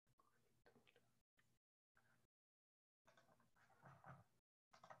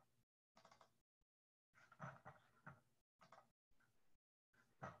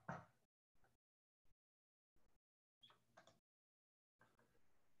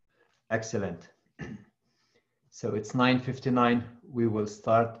Excellent. So it's 9:59. We will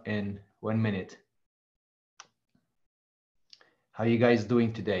start in 1 minute. How are you guys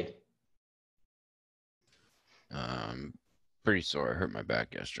doing today? Pretty sore. I hurt my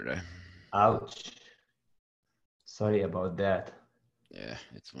back yesterday. Ouch. Sorry about that. Yeah,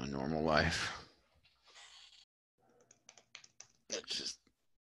 it's my normal life. It's just,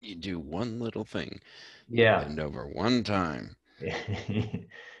 you do one little thing. Yeah. You bend over one time.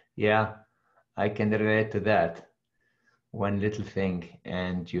 Yeah, I can relate to that. One little thing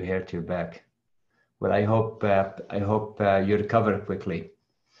and you hurt your back. Well, I hope you recover quickly.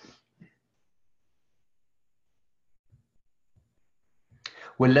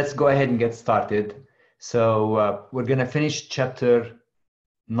 Well, let's go ahead and get started. So we're going to finish chapter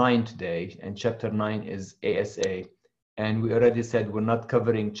 9 today, and chapter 9 is ASA. And we already said we're not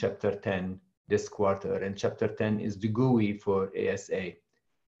covering chapter 10 this quarter, and chapter 10 is the GUI for ASA.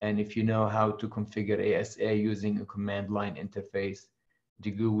 And if you know how to configure ASA using a command line interface,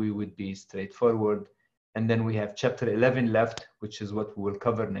 the GUI would be straightforward. And then we have chapter 11 left, which is what we will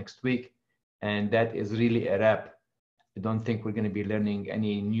cover next week. And that is really a wrap. I don't think we're going to be learning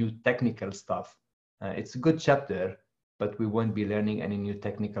any new technical stuff. It's a good chapter, but we won't be learning any new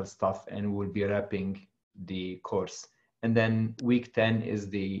technical stuff, and we'll be wrapping the course. And then week 10 is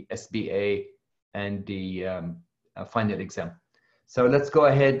the SBA and the final exam. So let's go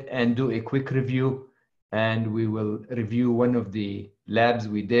ahead and do a quick review, and we will review one of the labs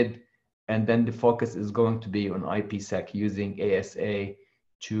we did, and then the focus is going to be on IPsec using ASA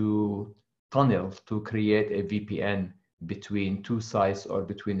to tunnel to create a VPN between two sites or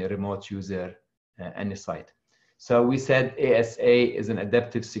between a remote user and a site. So we said ASA is an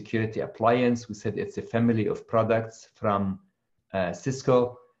adaptive security appliance. We said it's a family of products from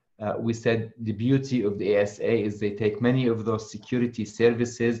Cisco. We said the beauty of the ASA is they take many of those security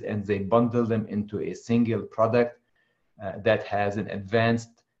services and they bundle them into a single product that has an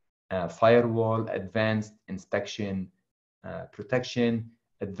advanced firewall, advanced inspection protection,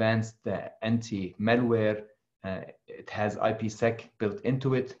 advanced anti-malware. It has IPsec built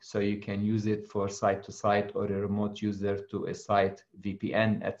into it, so you can use it for site-to-site or a remote user to a site,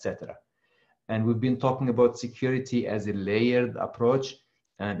 VPN, etc. And we've been talking about security as a layered approach.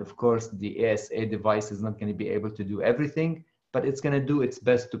 And of course, the ASA device is not going to be able to do everything, but it's going to do its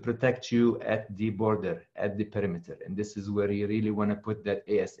best to protect you at the border, at the perimeter. And this is where you really want to put that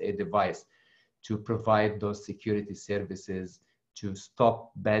ASA device to provide those security services to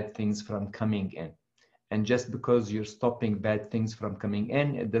stop bad things from coming in. And just because you're stopping bad things from coming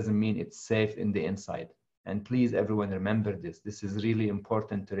in, it doesn't mean it's safe in the inside. And please, everyone, remember this. This is really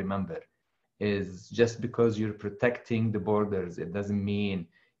important to remember. Is just because you're protecting the borders, it doesn't mean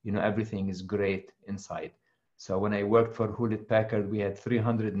everything is great inside. So when I worked for Hewlett Packard, we had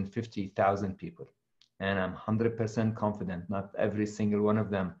 350,000 people, and I'm 100% confident not every single one of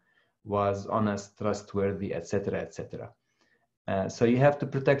them was honest, trustworthy, etc., etc. So you have to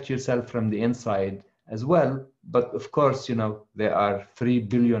protect yourself from the inside as well. But of course, there are 3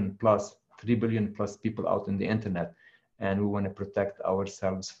 billion plus people out on the internet, and we want to protect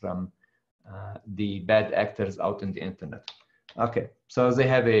ourselves from the bad actors out in the internet. Okay, so they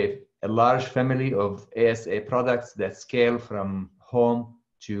have a large family of ASA products that scale from home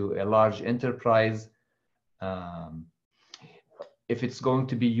to a large enterprise. If it's going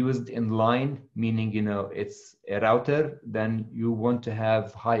to be used in line, meaning it's a router, then you want to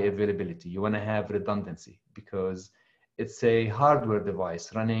have high availability. You want to have redundancy because it's a hardware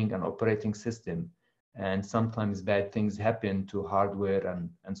device running an operating system, and sometimes bad things happen to hardware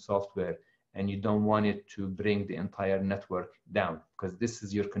and software, and you don't want it to bring the entire network down because this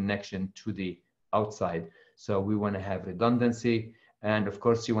is your connection to the outside. So we want to have redundancy. And of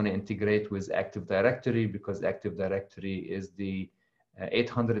course, you want to integrate with Active Directory because Active Directory is the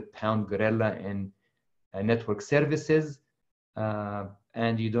 800-pound gorilla in network services.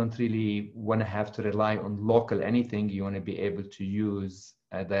 And you don't really want to have to rely on local anything. You want to be able to use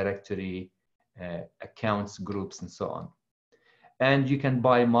directory accounts, groups, and so on. And you can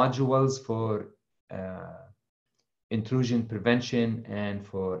buy modules for intrusion prevention and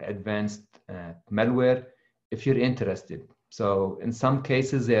for advanced malware if you're interested. So in some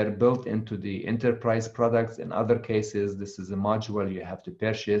cases, they are built into the enterprise products. In other cases, this is a module you have to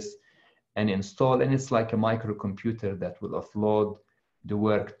purchase and install. And it's like a microcomputer that will offload the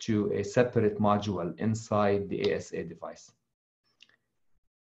work to a separate module inside the ASA device.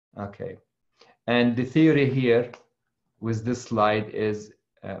 Okay. And the theory here with this slide is,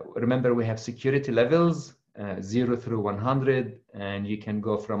 remember we have security levels, 0 through 100, and you can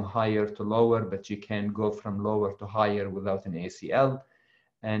go from higher to lower, but you can go from lower to higher without an ACL.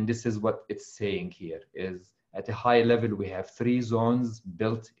 And this is what it's saying here is at a high level, we have 3 zones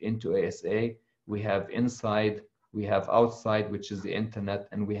built into ASA. We have inside, we have outside, which is the internet,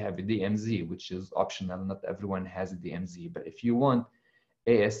 and we have a DMZ, which is optional. Not everyone has a DMZ, but if you want,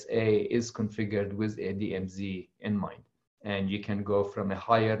 ASA is configured with a DMZ in mind. And you can go from a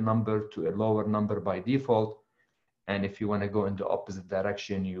higher number to a lower number by default. And if you want to go in the opposite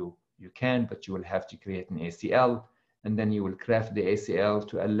direction, you can, but you will have to create an ACL, and then you will craft the ACL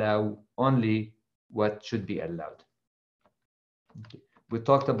to allow only what should be allowed. Okay. We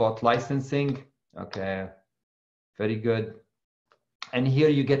talked about licensing. Okay, very good. And here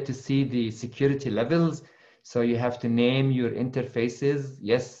you get to see the security levels. So you have to name your interfaces.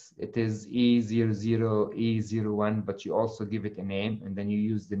 Yes, it is E00, E01, but you also give it a name, and then you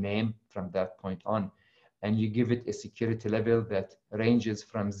use the name from that point on. And you give it a security level that ranges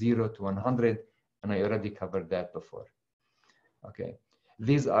from 0 to 100, and I already covered that before. Okay,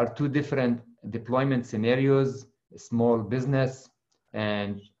 these are 2 different deployment scenarios: a small business,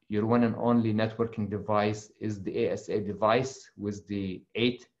 and your one and only networking device is the ASA device with the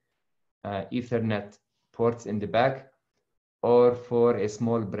 8 Ethernet ports in the back, or for a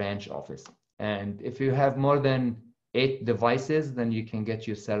small branch office. And if you have more than 8 devices, then you can get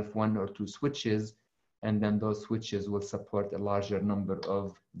yourself 1 or 2 switches, and then those switches will support a larger number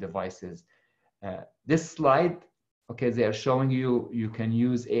of devices. This slide, okay, they are showing you can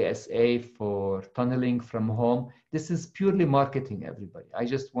use ASA for tunneling from home. This is purely marketing, everybody. I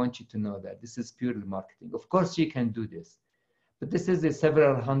just want you to know that this is purely marketing. Of course, you can do this, but this is a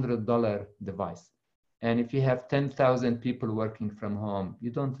several $100 device. And if you have 10,000 people working from home, you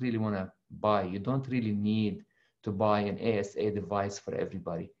don't really want to buy, you don't really need to buy an ASA device for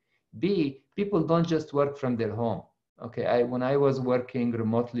everybody. B, people don't just work from their home. Okay, when I was working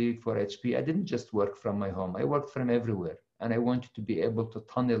remotely for HP, I didn't just work from my home. I worked from everywhere, and I wanted to be able to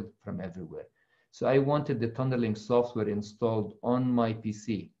tunnel from everywhere. So I wanted the tunneling software installed on my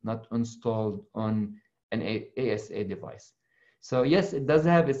PC, not installed on an ASA device. So yes, it does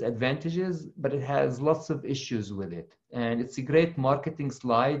have its advantages, but it has lots of issues with it. And it's a great marketing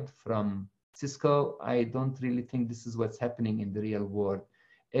slide from Cisco. I don't really think this is what's happening in the real world.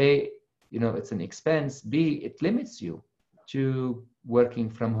 A, it's an expense. B, it limits you to working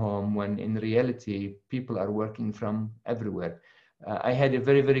from home when in reality, people are working from everywhere. I had a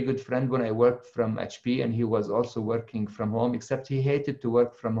very, very good friend when I worked from HP, and he was also working from home, except he hated to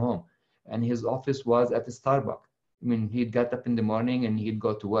work from home. And his office was at a Starbucks. I mean, he'd get up in the morning and he'd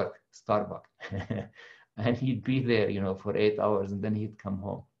go to work, Starbucks. And he'd be there, for 8 hours, and then he'd come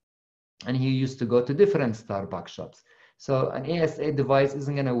home. And he used to go to different Starbucks shops. So an ASA device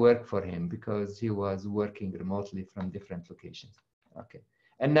isn't going to work for him because he was working remotely from different locations. Okay.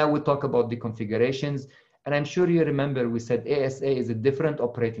 And now we talk about the configurations. And I'm sure you remember we said ASA is a different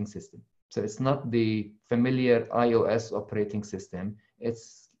operating system. So it's not the familiar iOS operating system.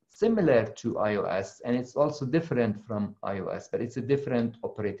 It's similar to iOS, and it's also different from iOS, but it's a different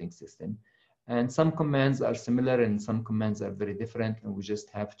operating system. And some commands are similar and some commands are very different, and we just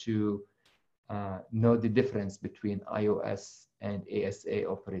have to know the difference between iOS and ASA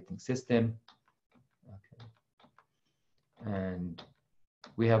operating system. Okay. And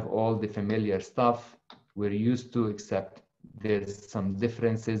we have all the familiar stuff we're used to, except there's some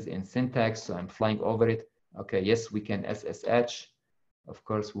differences in syntax, so I'm flying over it. Okay, yes, we can SSH. Of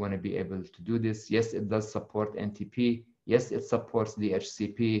course, we want to be able to do this. Yes, it does support NTP. Yes, it supports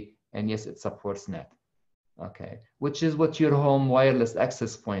DHCP. And yes, it supports NAT. Okay, which is what your home wireless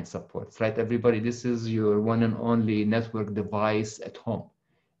access point supports, right? Everybody, this is your one and only network device at home,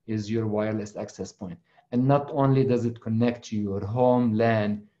 is your wireless access point. And not only does it connect to your home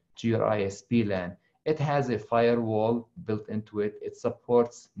LAN, to your ISP LAN, it has a firewall built into it. It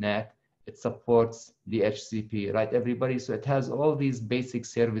supports NAT. It supports DHCP, right, everybody? So it has all these basic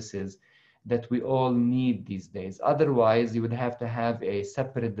services that we all need these days. Otherwise, you would have to have a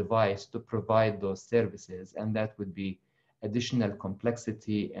separate device to provide those services, and that would be additional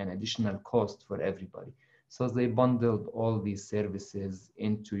complexity and additional cost for everybody. So they bundled all these services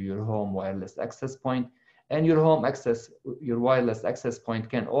into your home wireless access point, and your wireless access point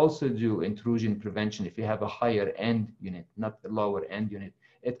can also do intrusion prevention if you have a higher end unit, not a lower end unit.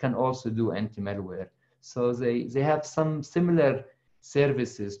 It can also do anti-malware. So they have some similar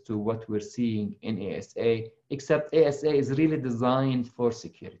services to what we're seeing in ASA, except ASA is really designed for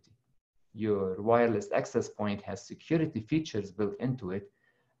security. Your wireless access point has security features built into it,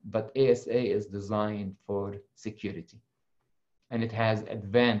 but ASA is designed for security. And it has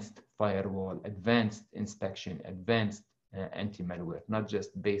advanced firewall, advanced inspection, advanced anti-malware, not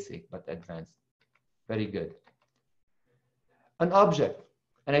just basic, but advanced. Very good. An object.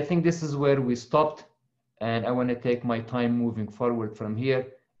 And I think this is where we stopped. And I want to take my time moving forward from here.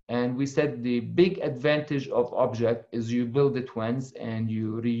 And we said the big advantage of object is you build it once and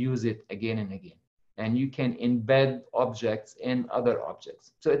you reuse it again and again. And you can embed objects in other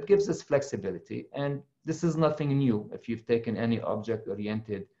objects. So it gives us flexibility. And this is nothing new. If you've taken any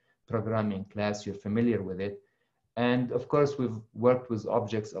object-oriented programming class, you're familiar with it. And of course, we've worked with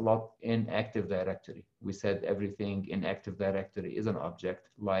objects a lot in Active Directory. We said everything in Active Directory is an object,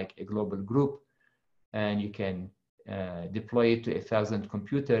 like a global group, and you can deploy it to 1,000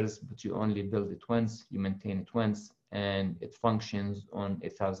 computers, but you only build it once, you maintain it once, and it functions on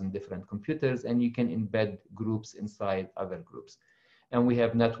 1,000 different computers, and you can embed groups inside other groups. And we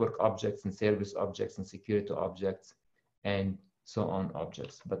have network objects and service objects and security objects and so on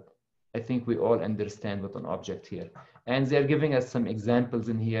objects. But I think we all understand what an object here. And they're giving us some examples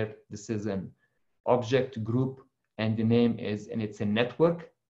in here. This is an object group, and the name is, and it's a network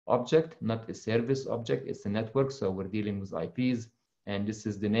object, not a service object. It's a network, so we're dealing with IPs, and this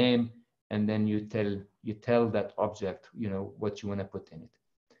is the name. And then you tell that object, what you want to put in it.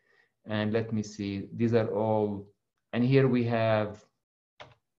 And let me see. These are all. And here we have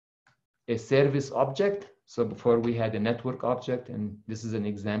a service object. So before we had a network object, and this is an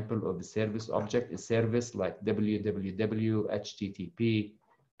example of a service object, a service like www, HTTP,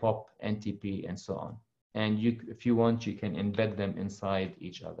 POP, NTP, and so on. And if you want, you can embed them inside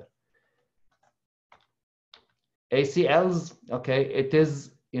each other. ACLs, okay, it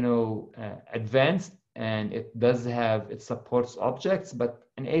is, advanced, and it supports objects, but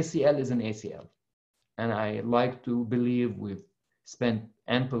an ACL is an ACL. And I like to believe we've spent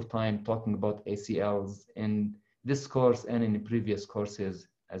ample time talking about ACLs in this course and in the previous courses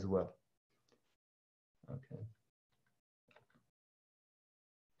as well. Okay.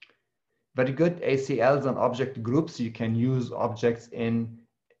 Very good. ACLs and object groups. You can use objects in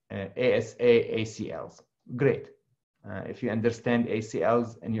ASA ACLs. Great. If you understand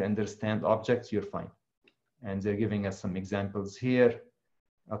ACLs and you understand objects, you're fine. And they're giving us some examples here.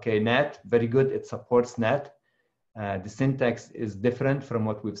 Okay, NAT, very good. It supports NAT. The syntax is different from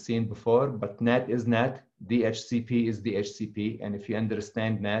what we've seen before, but NAT is NAT, DHCP is DHCP, and if you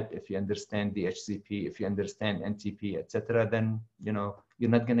understand NAT, if you understand DHCP, if you understand NTP, etc., then you're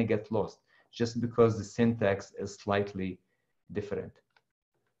not going to get lost just because the syntax is slightly different.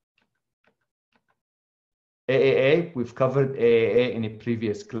 AAA, we've covered AAA in a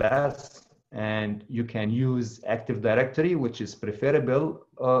previous class, and you can use Active Directory, which is preferable,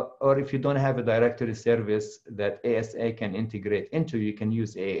 or if you don't have a directory service that ASA can integrate into, you can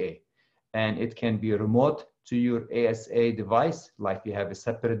use AAA. And it can be remote to your ASA device, like you have a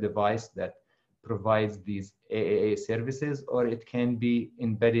separate device that provides these AAA services, or it can be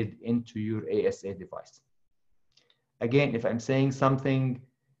embedded into your ASA device. Again, if I'm saying something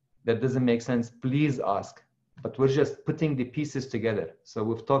that doesn't make sense, please ask. But we're just putting the pieces together. So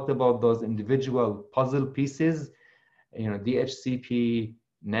we've talked about those individual puzzle pieces, DHCP,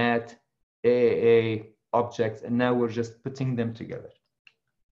 NAT, AAA, objects, and now we're just putting them together.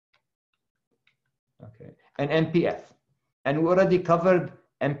 Okay, and MPF. And we already covered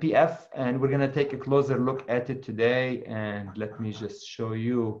MPF, and we're going to take a closer look at it today. And let me just show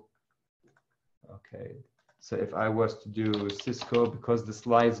you. Okay, so if I was to do Cisco, because the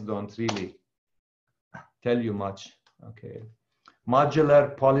slides don't really tell you much. Okay,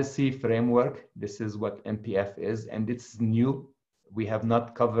 modular policy framework. This is what MPF is, and it's new. We have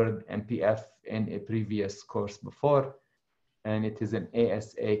not covered MPF in a previous course before, and it is an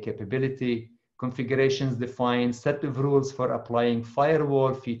ASA capability. Configurations define set of rules for applying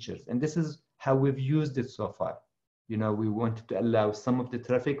firewall features, and this is how we've used it so far. We wanted to allow some of the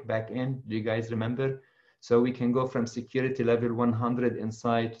traffic back in. Do you guys remember? So we can go from security level 100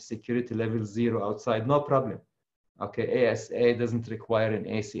 inside to security level 0 outside, no problem. Okay, ASA doesn't require an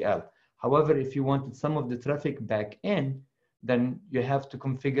ACL. However, if you wanted some of the traffic back in, then you have to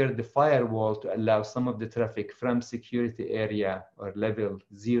configure the firewall to allow some of the traffic from security area or level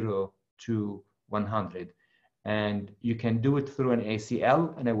 0 to 100. And you can do it through an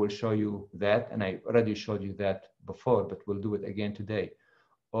ACL, and I will show you that. And I already showed you that before, but we'll do it again today.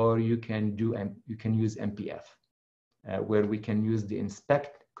 Or you can use MPF, where we can use the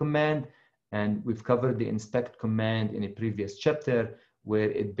inspect command, and we've covered the inspect command in a previous chapter, where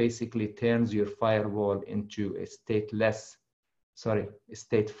it basically turns your firewall into a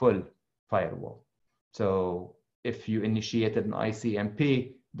stateful firewall. So if you initiated an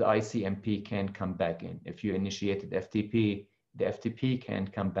ICMP, the ICMP can come back in. If you initiated FTP, the FTP can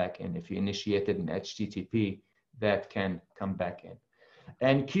come back in. If you initiated an HTTP, that can come back in.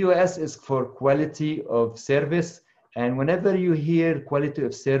 And QoS is for quality of service. And whenever you hear quality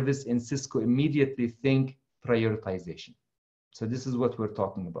of service in Cisco, immediately think prioritization. So this is what we're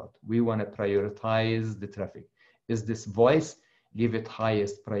talking about. We want to prioritize the traffic. Is this voice? Give it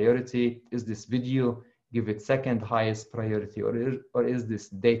highest priority. Is this video? Give it second highest priority. Or is this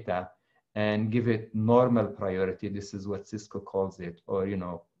data? And give it normal priority. This is what Cisco calls it, or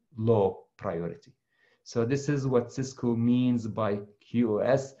low priority. So this is what Cisco means by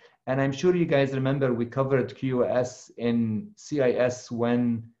QoS. And I'm sure you guys remember we covered QoS in CIS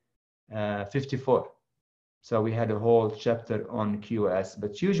 154. So we had a whole chapter on QoS.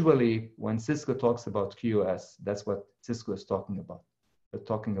 But usually when Cisco talks about QoS, that's what Cisco is talking about. They're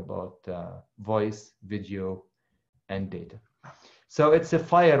talking about voice, video, and data. So it's a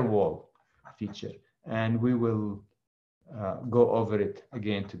firewall feature, and we will go over it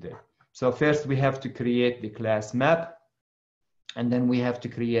again today. So first we have to create the class map, and then we have to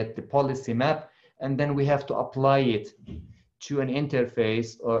create the policy map, and then we have to apply it to an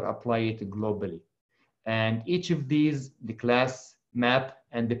interface or apply it globally. And each of these, the class map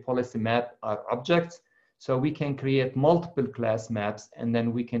and the policy map, are objects. So we can create multiple class maps, and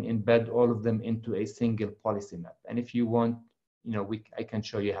then we can embed all of them into a single policy map. And if you want, I can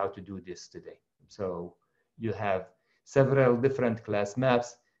show you how to do this today. So you have several different class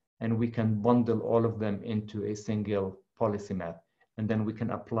maps, and we can bundle all of them into a single policy map. And then we can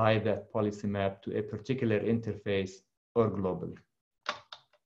apply that policy map to a particular interface or globally.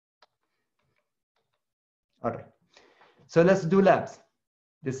 All right, so let's do labs.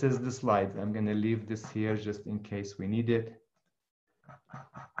 This is the slides. I'm going to leave this here just in case we need it.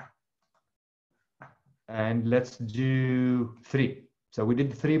 And let's do 3. So we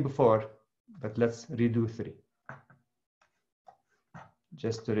did 3 before, but let's redo 3.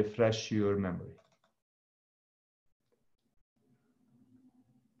 Just to refresh your memory.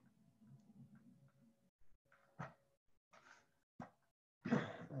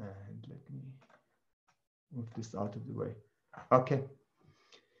 And let me move this out of the way. Okay.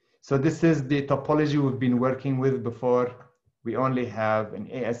 So this is the topology we've been working with before. We only have an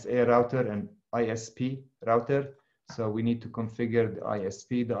ASA router and ISP router. So we need to configure the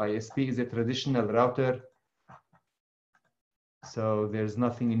ISP. The ISP is a traditional router. So there's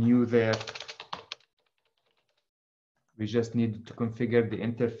nothing new there. We just need to configure the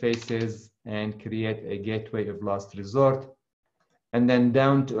interfaces and create a gateway of last resort. And then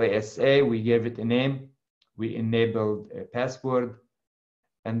down to ASA, we gave it a name. We enabled a password.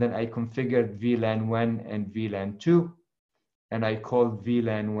 And then I configured VLAN 1 and VLAN 2. And I called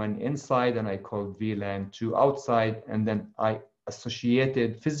VLAN 1 inside, and I called VLAN 2 outside. And then I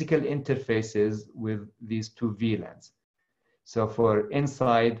associated physical interfaces with these 2 VLANs. So for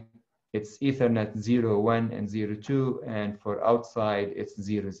inside, it's Ethernet 0.1 and 0.2, and for outside, it's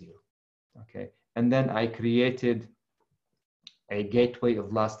 0.0. Okay, and then I created a gateway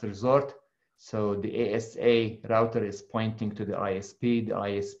of last resort. So the ASA router is pointing to the ISP. The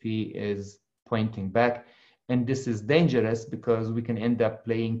ISP is pointing back. And this is dangerous because we can end up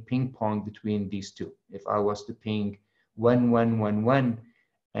playing ping pong between these two. If I was to ping 1111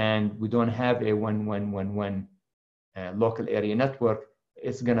 and we don't have a 1111 local area network,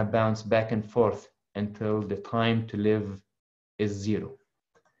 it's going to bounce back and forth until the time to live is 0.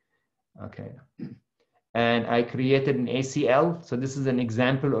 Okay. And I created an ACL. So this is an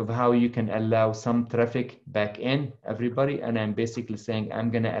example of how you can allow some traffic back in, everybody. And I'm basically saying I'm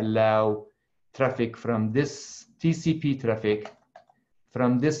going to allow traffic from this TCP traffic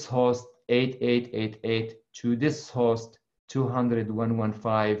from this host 8888 to this host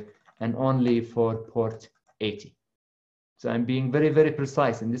 200.115 and only for port 80. So I'm being very, very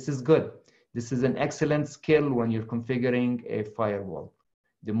precise, and this is good. This is an excellent skill when you're configuring a firewall.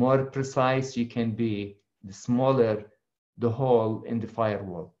 The more precise you can be, the smaller the hole in the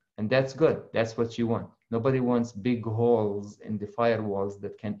firewall. And that's good. That's what you want. Nobody wants big holes in the firewalls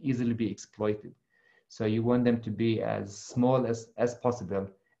that can easily be exploited. So you want them to be as small as possible.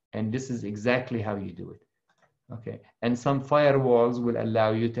 And this is exactly how you do it. Okay. And some firewalls will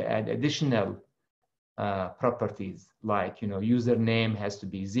allow you to add additional properties, like, username has to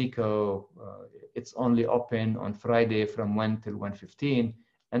be Zico. It's only open on Friday from 1 till 1:15.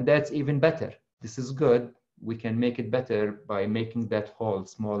 And that's even better. This is good. We can make it better by making that hole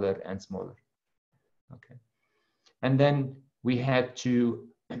smaller and smaller. Okay. And then we had to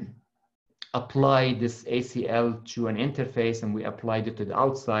apply this ACL to an interface, and we applied it to the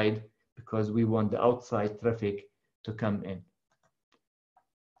outside because we want the outside traffic to come in.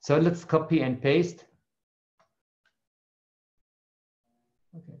 So let's copy and paste.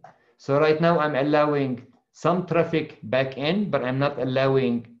 Okay. So right now I'm allowing some traffic back in, but I'm not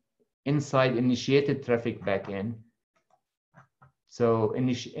allowing inside initiated traffic back in. So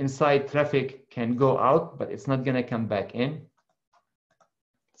inside traffic can go out, but it's not gonna come back in.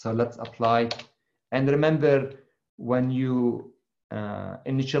 So let's apply. And remember, when you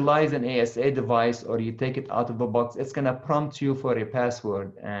initialize an ASA device or you take it out of the box, it's gonna prompt you for a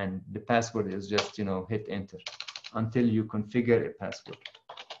password, and the password is just, hit enter until you configure a password.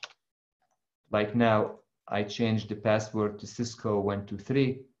 Like now, I changed the password to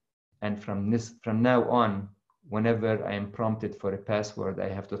Cisco123, and from now on, whenever I am prompted for a password, I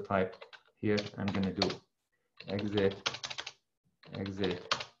have to type here. I'm gonna do exit,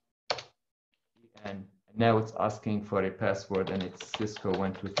 and now it's asking for a password, and it's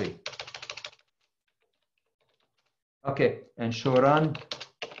Cisco123. Okay, and show run,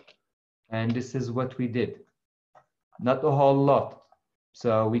 and this is what we did. Not a whole lot.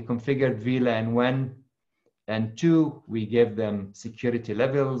 So we configured VLAN 1 and 2. We gave them security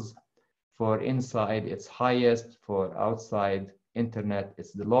levels. For inside, it's highest. For outside internet,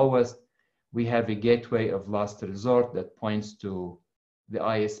 it's the lowest. We have a gateway of last resort that points to the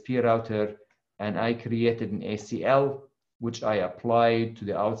ISP router, and I created an ACL, which I applied to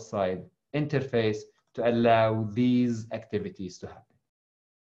the outside interface to allow these activities to happen.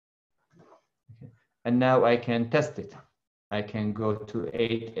 Okay. And now I can test it. I can go to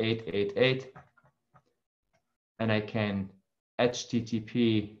 8888, and I can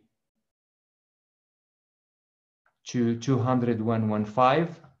HTTP to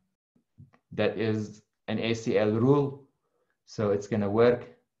 200.115. That is an ACL rule, so it's gonna work.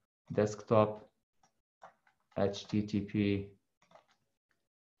 Desktop HTTP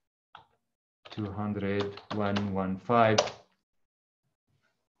 200.115.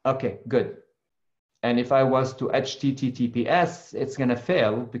 Okay, good. And if I was to HTTPS, it's gonna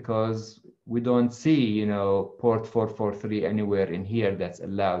fail because we don't see, port 443 anywhere in here that's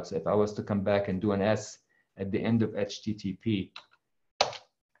allowed. So if I was to come back and do an S at the end of HTTP,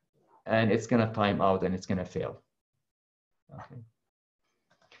 and it's gonna time out and it's gonna fail. Okay.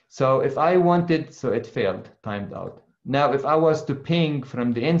 So if I wanted, so it failed, timed out. Now, if I was to ping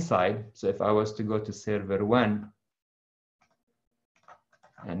from the inside, so if I was to go to server 1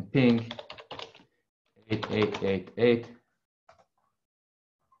 and ping 8888,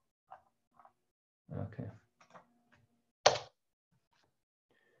 okay.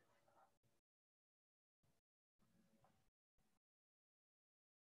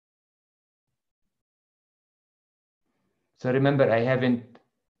 So remember, I haven't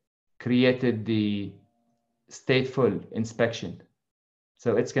created the stateful inspection,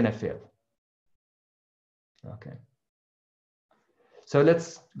 so it's gonna fail. Okay. So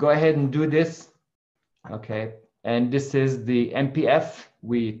let's go ahead and do this. Okay, and this is the MPF.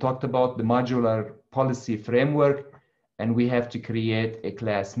 We talked about the modular policy framework, and we have to create a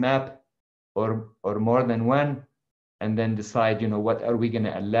class map or more than one, and then decide, what are we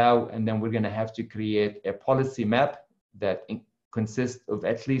gonna allow, and then we're gonna have to create a policy map that consists of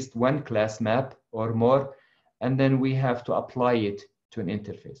at least one class map or more, and then we have to apply it to an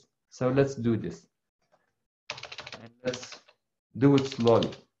interface. So let's do this. And let's do it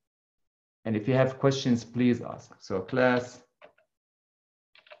slowly. And if you have questions, please ask. So class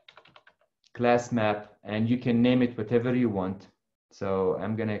map, and you can name it whatever you want. So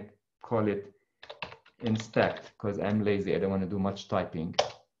I'm gonna call it inspect because I'm lazy. I don't want to do much typing.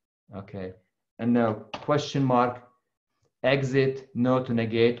 Okay. And now question mark, exit, no to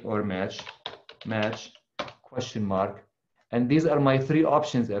negate or match, question mark. And these are my three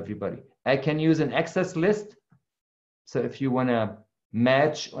options, everybody. I can use an access list. So if you want to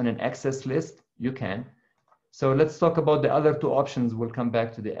match on an access list, you can. So let's talk about the other two options. We'll come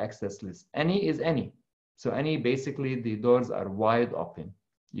back to the access list. Any is any. So any, basically the doors are wide open.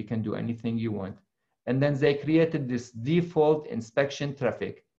 You can do anything you want. And then they created this default inspection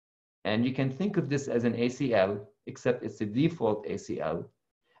traffic. And you can think of this as an ACL, except it's a default ACL.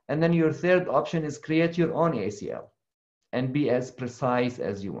 And then your third option is create your own ACL and be as precise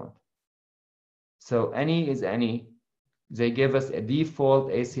as you want. So any is any. They give us a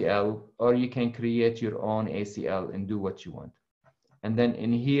default ACL, or you can create your own ACL and do what you want. And then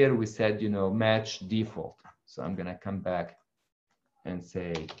in here, we said, match default. So I'm gonna come back and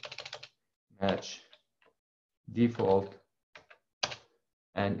say match default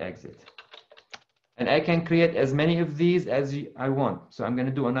and exit. And I can create as many of these as I want. So I'm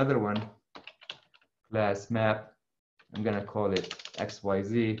gonna do another one, class map. I'm gonna call it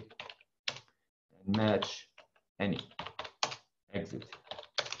XYZ and match any. Exit.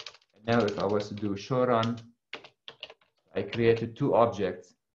 And now if I was to do show run, I created two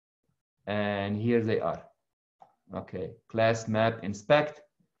objects, and here they are. Okay, class map inspect,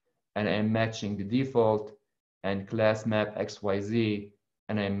 and I'm matching the default, and class map XYZ,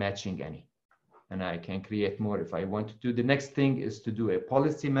 and I'm matching any. And I can create more if I want to do. The next thing is to do a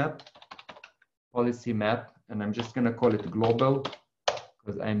policy map, and I'm just gonna call it global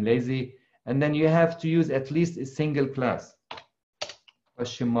because I'm lazy. And then you have to use at least a single class,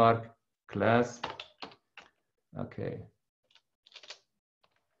 question mark class, okay.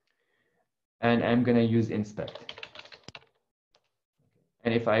 And I'm gonna use inspect.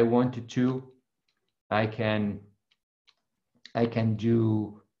 And if I wanted to, I can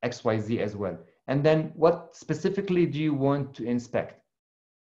do XYZ as well. And then what specifically do you want to inspect?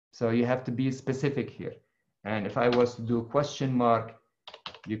 So you have to be specific here. And if I was to do question mark,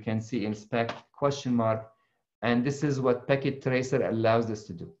 you can see inspect question mark. And this is what Packet Tracer allows us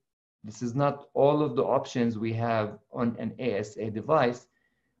to do. This is not all of the options we have on an ASA device.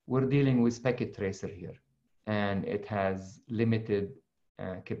 We're dealing with Packet Tracer here, and it has limited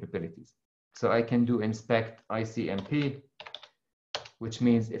capabilities. So I can do inspect ICMP, which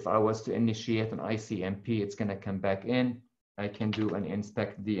means if I was to initiate an ICMP, it's gonna come back in. I can do an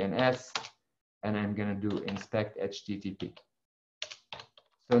inspect DNS, and I'm gonna do inspect HTTP.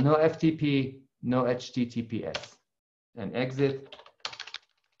 So no FTP, no HTTPS. And exit,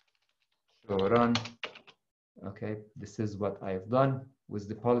 show run. Okay, this is what I've done with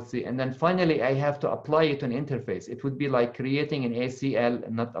the policy. And then finally, I have to apply it on interface. It would be like creating an ACL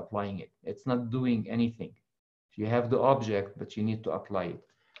and not applying it. It's not doing anything. You have the object, but you need to apply it.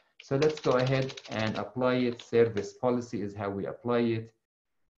 So let's go ahead and apply it. Service policy is how we apply it.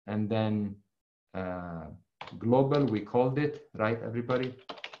 And then global, we called it, right, everybody?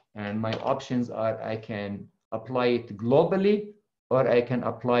 And my options are I can apply it globally or I can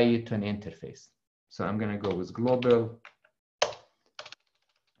apply it to an interface. So I'm gonna go with global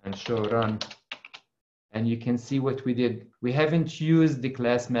and show run. And you can see what we did. We haven't used the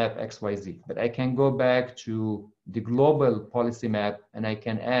class map XYZ, but I can go back to the global policy map and I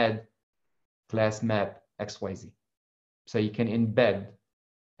can add class map XYZ. So you can embed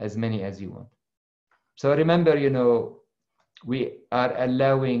as many as you want. So remember, you know, we are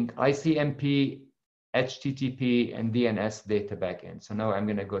allowing ICMP, HTTP, and DNS data backend. So now I'm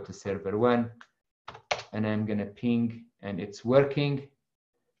gonna go to server 1 and I'm gonna ping, and it's working.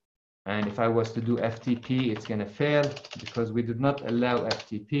 And if I was to do FTP, it's gonna fail because we did not allow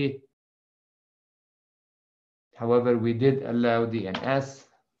FTP. However, we did allow DNS.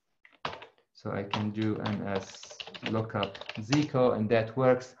 So I can do NS lookup Zico, and that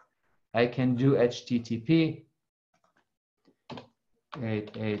works. I can do HTTP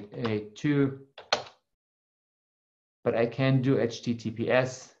 8882, but I can't do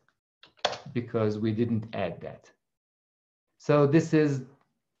HTTPS because we didn't add that. So this is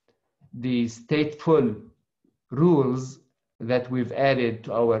the stateful rules that we've added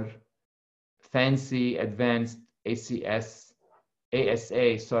to our fancy advanced ASA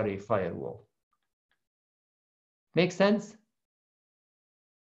firewall. Make sense?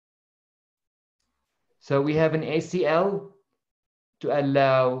 So we have an ACL to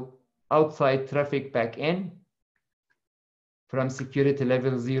allow outside traffic back in from security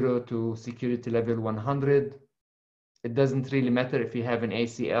level 0 to security level 100. It doesn't really matter if you have an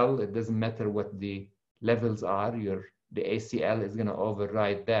ACL. It doesn't matter what the levels are. The ACL is going to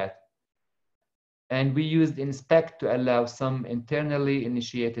override that. And we used inspect to allow some internally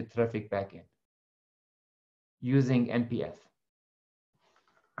initiated traffic back in using MPF.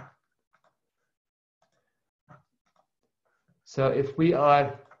 So if we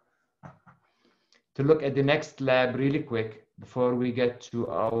are to look at the next lab really quick before we get to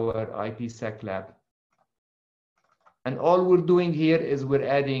our IPsec lab. And all we're doing here is we're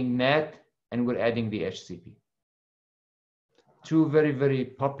adding NAT and we're adding the HCP. Two very, very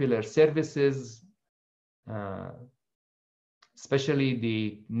popular services, especially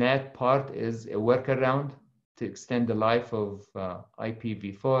the NAT part is a workaround to extend the life of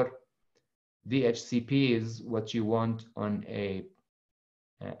IPv4. The HCP is what you want on a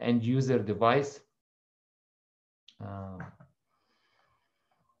end user device.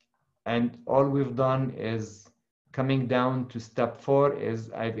 And all we've done is coming down to step 4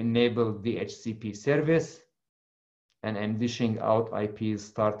 is I've enabled the HCP service and I'm dishing out IPs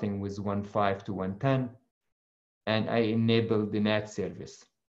starting with 1.5 to 110, and I enabled the NAT service.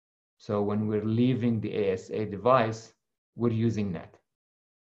 So when we're leaving the ASA device, we're using NAT.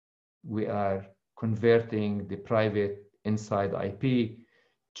 We are converting the private inside IP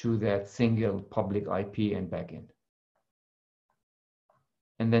to that single public IP and backend.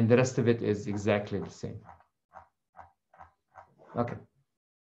 And then the rest of it is exactly the same. Okay.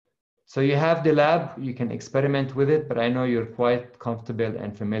 So you have the lab, you can experiment with it, but I know you're quite comfortable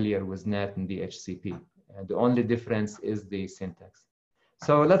and familiar with NAT and DHCP. The only difference is the syntax.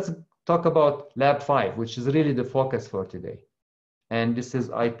 So let's talk about lab 5, which is really the focus for today. And this is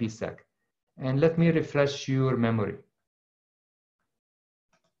IPsec. And let me refresh your memory.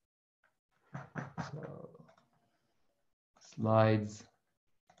 So, slides,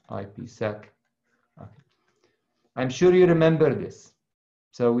 IPsec. Okay. I'm sure you remember this.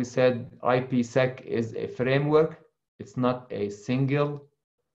 So we said IPsec is a framework. It's not a single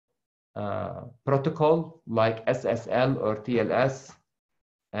protocol like SSL or TLS.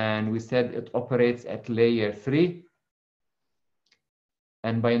 And we said it operates at layer 3.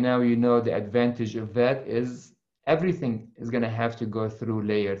 And by now you know the advantage of that is everything is going to have to go through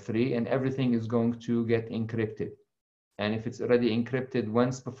layer 3 and everything is going to get encrypted. And if it's already encrypted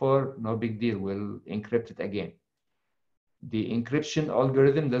once before, no big deal, we'll encrypt it again. The encryption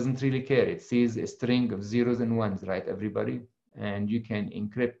algorithm doesn't really care. It sees a string of zeros and ones, right, everybody? And you can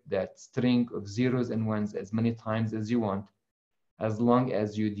encrypt that string of zeros and ones as many times as you want. As long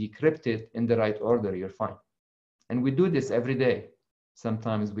as you decrypt it in the right order, you're fine. And we do this every day.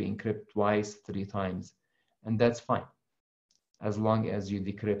 Sometimes we encrypt twice, 3 times, and that's fine, as long as you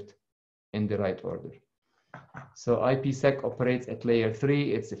decrypt in the right order. So IPsec operates at layer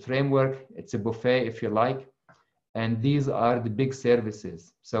 3. It's a framework. It's a buffet, if you like. And these are the big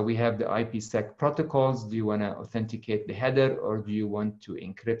services. So we have the IPsec protocols. Do you want to authenticate the header, or do you want to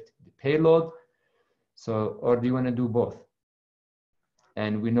encrypt the payload? So, or do you want to do both?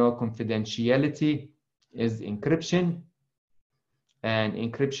 And we know confidentiality is encryption. And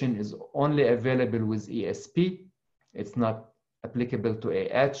encryption is only available with ESP. It's not applicable to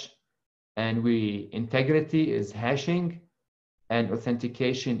AH. And integrity is hashing, and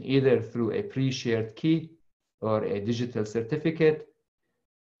authentication either through a pre-shared key or a digital certificate.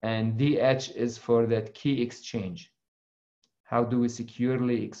 And DH is for that key exchange. How do we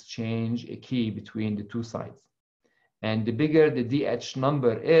securely exchange a key between the two sides? And the bigger the DH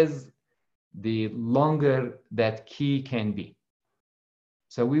number is, the longer that key can be.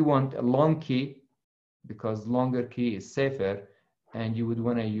 So we want a long key because longer key is safer, and you would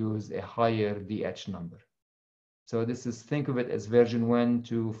want to use a higher DH number. So this is, think of it as version 1,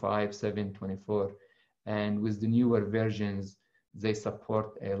 2, 5, 7, 24. And with the newer versions, they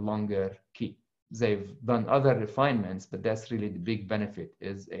support a longer key. They've done other refinements, but that's really the big benefit,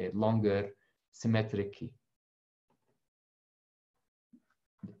 is a longer symmetric key.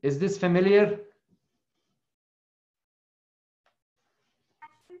 Is this familiar?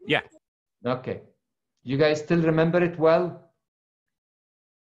 Yeah. Okay. You guys still remember it well?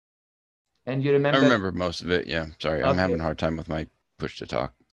 And you remember? I remember most of it. Yeah. Sorry, I'm having a hard time with my push to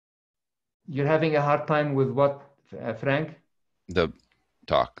talk. You're having a hard time with what, Frank? The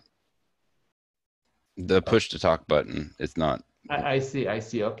talk. The push to talk button. It's not. I see.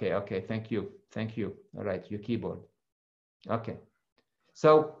 Okay. Thank you. All right, your keyboard. Okay.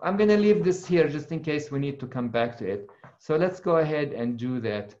 So I'm going to leave this here just in case we need to come back to it. So let's go ahead and do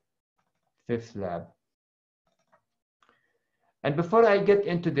that 5th lab. And before I get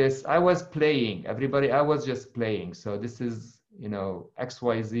into this, I was playing. Everybody, I was just playing. So this is, you know,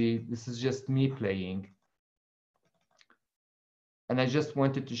 XYZ. This is just me playing. And I just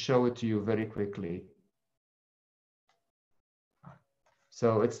wanted to show it to you very quickly.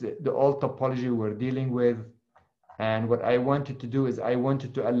 So it's the old topology we're dealing with. And what I wanted to do is I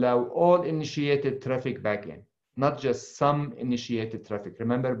wanted to allow all initiated traffic back in, not just some initiated traffic.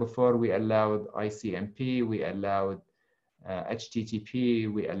 Remember before we allowed ICMP, we allowed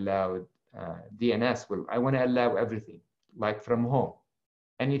HTTP, we allowed DNS. Well, I want to allow everything, like from home.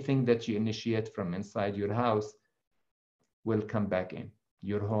 Anything that you initiate from inside your house will come back in,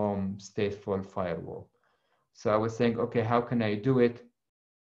 your home stateful firewall. So I was saying, okay, how can I do it?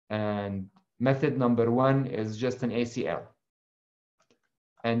 And method number 1 is just an ACL.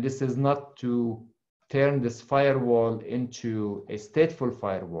 And this is not to turn this firewall into a stateful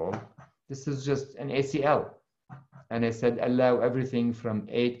firewall. This is just an ACL. And I said, allow everything from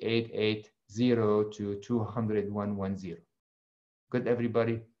 8880 to 201.110. Good,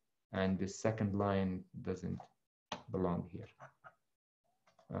 everybody? And the second line doesn't belong here.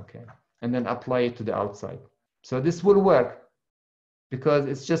 Okay. And then apply it to the outside. So this will work because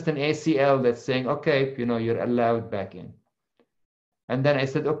it's just an ACL that's saying, okay, you know, you're allowed back in. And then I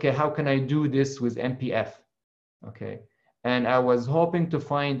said, okay, how can I do this with MPF? Okay. And I was hoping to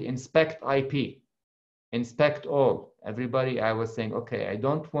find inspect IP. Inspect all. Everybody, I was saying, okay, I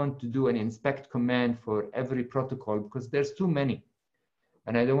don't want to do an inspect command for every protocol because there's too many.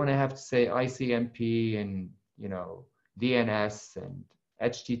 And I don't want to have to say ICMP and, you know, DNS and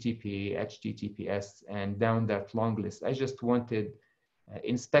HTTP, HTTPS, and down that long list. I just wanted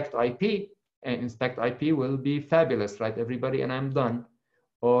inspect IP and inspect IP will be fabulous, right, everybody, and I'm done.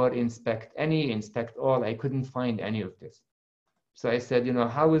 Or inspect any, inspect all. I couldn't find any of this. So I said, you know,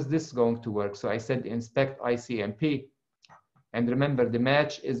 how is this going to work? So I said inspect ICMP. And remember, the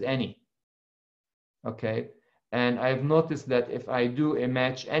match is any. Okay. And I've noticed that if I do a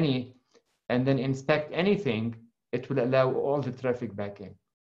match any and then inspect anything, it will allow all the traffic back in.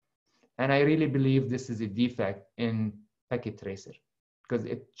 And I really believe this is a defect in Packet Tracer because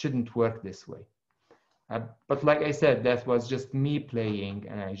it shouldn't work this way. But like I said, that was just me playing,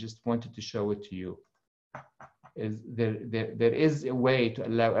 and I just wanted to show it to you. There is a way to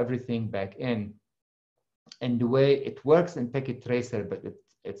allow everything back in, and the way it works in Packet Tracer, but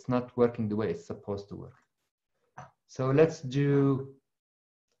it's not working the way it's supposed to work. So let's do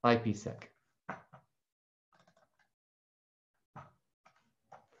IPsec.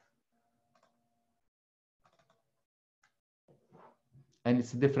 And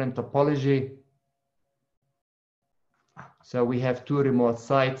it's a different topology. So we have two remote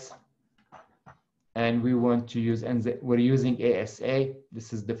sites, and we want to use, and we're using ASA.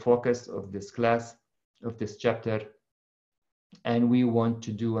 This is the focus of this class, of this chapter. And we want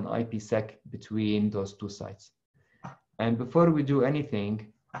to do an IPsec between those two sites. And before we do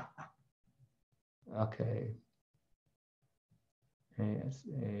anything, okay,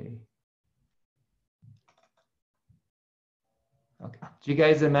 ASA. Okay, do you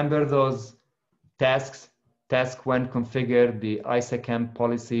guys remember those tasks? Task 1, configure the ISACAM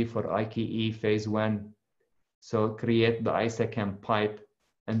policy for IKE phase 1. So create the ISACAM pipe,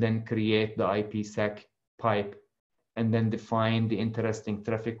 and then create the IPsec pipe, and then define the interesting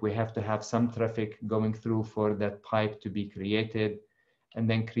traffic. We have to have some traffic going through for that pipe to be created, and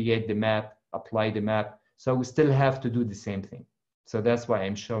then create the map, apply the map. So we still have to do the same thing. So that's why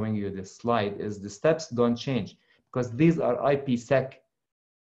I'm showing you this slide, is the steps don't change, because these are IPsec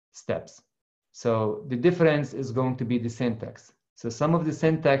steps. So the difference is going to be the syntax. So some of the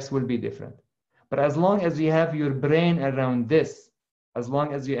syntax will be different. But as long as you have your brain around this, as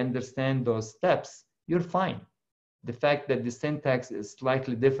long as you understand those steps, you're fine. The fact that the syntax is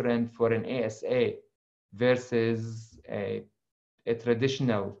slightly different for an ASA versus a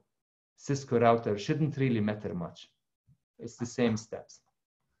traditional Cisco router shouldn't really matter much. It's the same steps.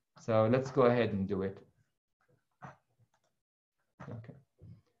 So let's go ahead and do it. Okay.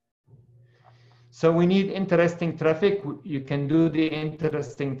 So we need interesting traffic. You can do the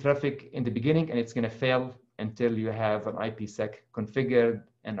interesting traffic in the beginning, and it's going to fail until you have an IPsec configured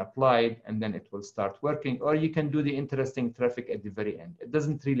and applied, and then it will start working. Or you can do the interesting traffic at the very end. It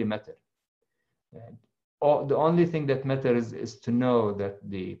doesn't really matter. The only thing that matters is to know that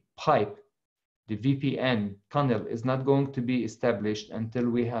the pipe, the VPN tunnel, is not going to be established until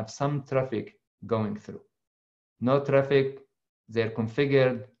we have some traffic going through. No traffic, they're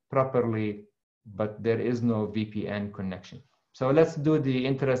configured properly, but there is no VPN connection. So let's do the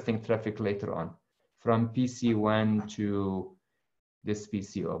interesting traffic later on, from PC1 to this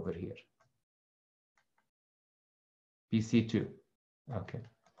PC over here. PC2, okay.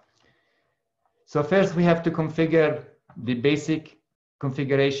 So first we have to configure the basic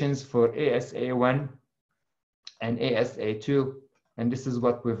configurations for ASA1 and ASA2. And this is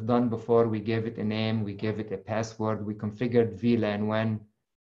what we've done before. We gave it a name, we gave it a password, we configured VLAN1.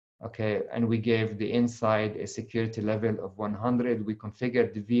 Okay, and we gave the inside a security level of 100. We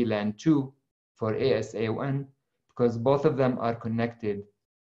configured the VLAN2 for ASA1 because both of them are connected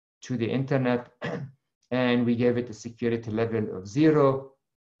to the internet, and we gave it a security level of 0.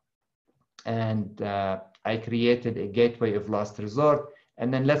 And I created a gateway of last resort.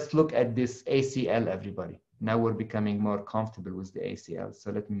 And then let's look at this ACL, everybody. Now we're becoming more comfortable with the ACL. So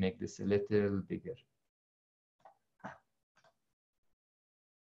let me make this a little bigger.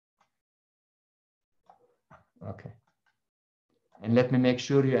 Okay. And let me make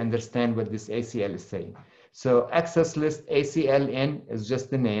sure you understand what this ACL is saying. So access list ACLN is just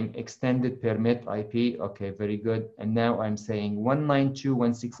the name, extended permit IP. Okay, very good. And now I'm saying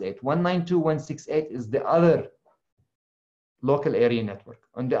 192.168. 192.168 is the other local area network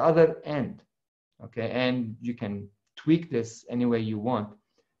on the other end. Okay, and you can tweak this any way you want.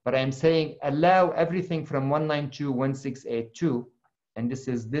 But I'm saying allow everything from 192.168.2, and this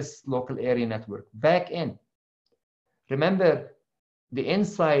is this local area network, back in. Remember, the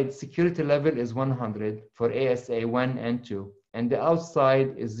inside security level is 100 for ASA 1 and 2, and the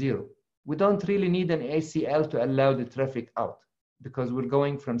outside is 0. We don't really need an ACL to allow the traffic out because we're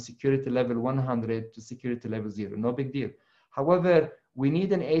going from security level 100 to security level 0. No big deal. However, we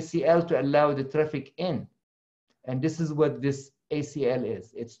need an ACL to allow the traffic in. And this is what this ACL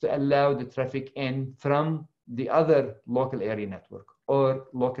is. It's to allow the traffic in from the other local area network or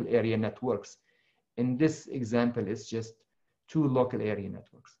local area networks. In this example, it's just 2 local area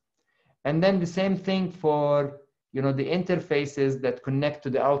networks. And then the same thing for the interfaces that connect to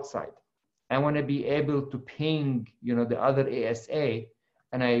the outside. I want to be able to ping the other ASA,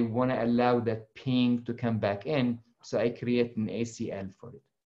 and I want to allow that ping to come back in. So I create an ACL for it.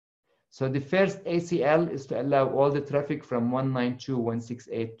 So the first ACL is to allow all the traffic from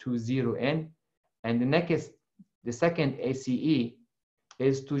 192.168.20 in, and the second ACE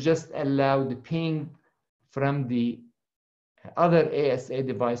is to just allow the ping from the other ASA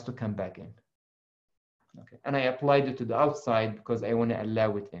device to come back in. Okay. And I applied it to the outside because I want to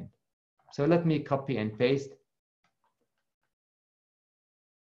allow it in. So let me copy and paste.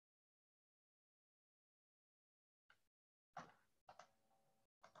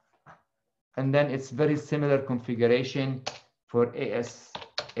 And then it's very similar configuration for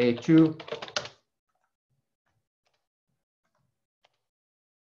ASA2.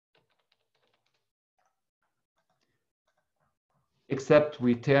 Except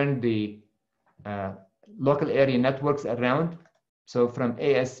we turn the local area networks around. So from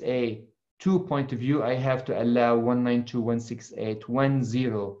ASA2 point of view, I have to allow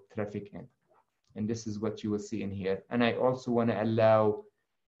 192.168.10 traffic in. And this is what you will see in here. And I also want to allow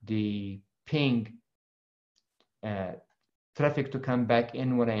the ping traffic to come back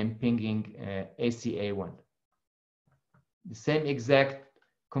in when I am pinging ACA1. The same exact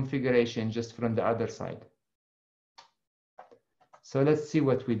configuration, just from the other side. So let's see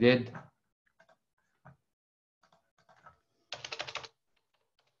what we did.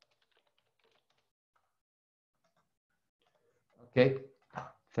 Okay,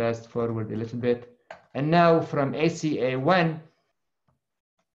 fast forward a little bit. And now from ACA1,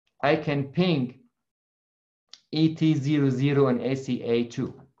 I can ping ET00 and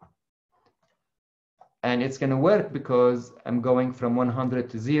ACA2. And it's going to work because I'm going from 100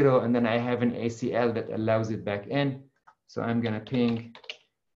 to 0, and then I have an ACL that allows it back in. So I'm going to ping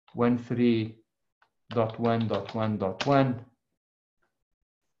 13.1.1.1,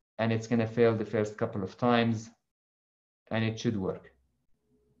 and it's going to fail the first couple of times, and it should work.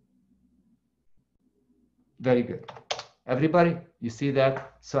 Very good. Everybody, you see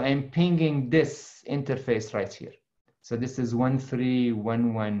that? So I'm pinging this interface right here. So this is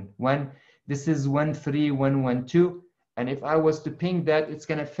 13.1.1.1. This is 13.1.1.2. And if I was to ping that, it's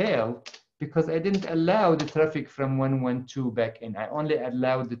going to fail because I didn't allow the traffic from 112 back in. I only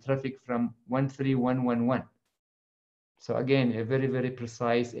allowed the traffic from 13.1.1.1. So again, a very, very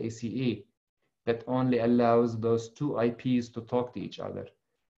precise ACE that only allows those 2 IPs to talk to each other.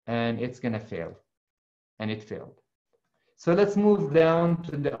 And it's going to fail. And it failed. So let's move down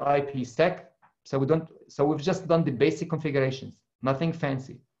to the IP stack. So we've just done the basic configurations, nothing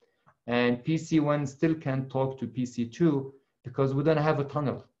fancy. And PC1 still can talk to PC2 because we don't have a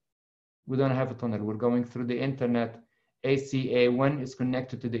tunnel. We don't have a tunnel. We're going through the internet. ACA1 is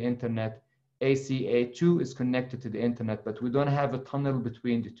connected to the internet. ACA2 is connected to the internet, but we don't have a tunnel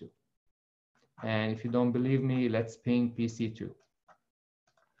between the two. And if you don't believe me, let's ping PC2.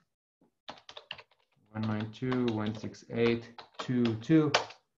 192.168.2.2,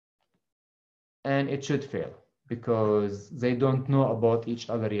 and it should fail because they don't know about each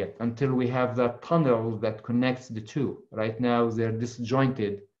other yet until we have that tunnel that connects the two. Right now they're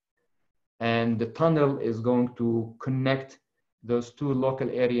disjointed, and the tunnel is going to connect those 2 local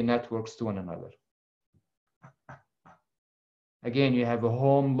area networks to one another. Again, you have a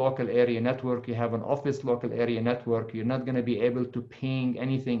home local area network, you have an office local area network. You're not going to be able to ping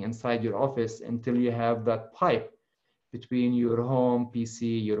anything inside your office until you have that pipe between your home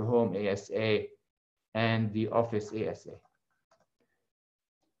PC, your home ASA, and the office ASA.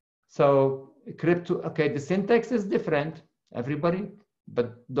 So crypto, okay, the syntax is different, everybody,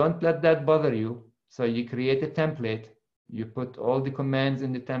 but don't let that bother you. So you create a template, you put all the commands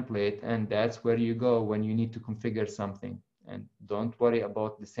in the template, and that's where you go when you need to configure something. And don't worry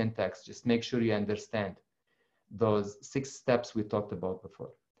about the syntax. Just make sure you understand those 6 steps we talked about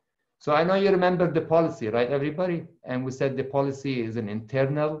before. So I know you remember the policy, right, everybody? And we said the policy is an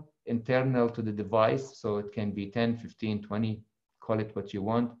internal to the device. So it can be 10, 15, 20, call it what you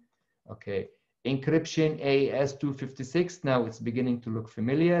want. Okay. Encryption AES 256. Now it's beginning to look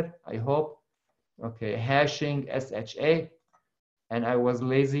familiar, I hope. Okay. Hashing SHA. And I was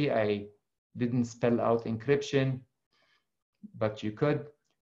lazy. I didn't spell out encryption, but you could.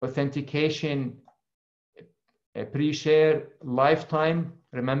 Authentication, pre-share, lifetime.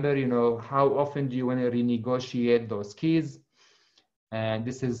 Remember, how often do you want to renegotiate those keys? And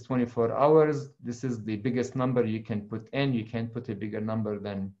this is 24 hours. This is the biggest number you can put in. You can't put a bigger number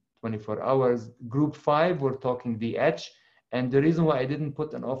than 24 hours. Group 5, we're talking the edge. And the reason why I didn't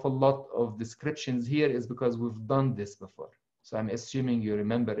put an awful lot of descriptions here is because we've done this before. So I'm assuming you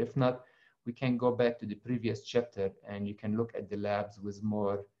remember. If not, we can go back to the previous chapter and you can look at the labs with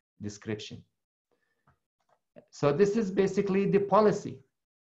more description. So this is basically the policy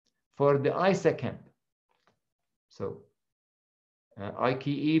for the ISA camp. So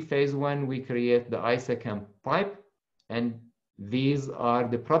IKE phase 1, we create the ISA camp pipe, and these are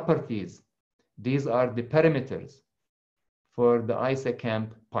the properties. These are the parameters for the ISA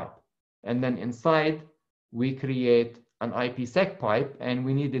camp pipe. And then inside, we create an IPsec pipe, and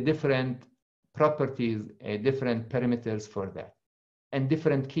we need a different properties, different parameters for that, and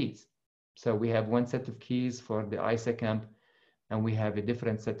different keys. So we have one set of keys for the ISA camp, and we have a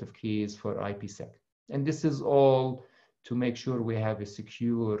different set of keys for IPsec. And this is all to make sure we have a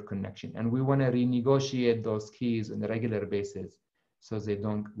secure connection. And we want to renegotiate those keys on a regular basis, so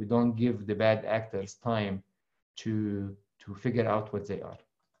we don't give the bad actors time to figure out what they are.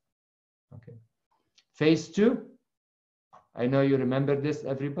 Okay. Phase 2, I know you remember this,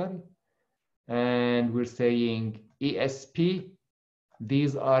 everybody. And we're saying ESP,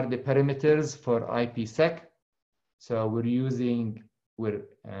 these are the parameters for IPsec. So we're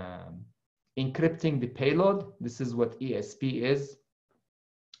encrypting the payload. This is what ESP is.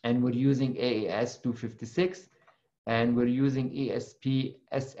 And we're using AES 256. And we're using ESP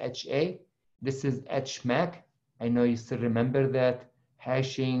SHA. This is HMAC. I know you still remember that,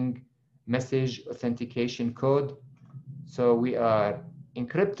 hashing message authentication code. So we are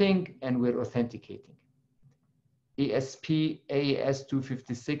encrypting and we're authenticating. ESP AES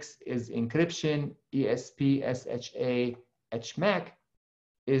 256 is encryption. ESP SHA HMAC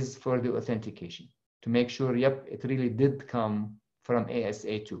is for the authentication, to make sure, yep, it really did come from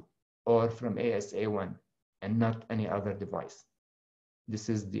ASA2 or from ASA1 and not any other device. This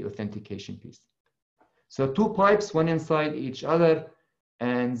is the authentication piece. So 2 pipes, one inside each other,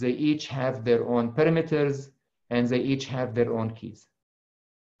 and they each have their own parameters, and they each have their own keys.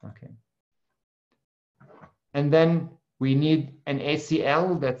 Okay. And then we need an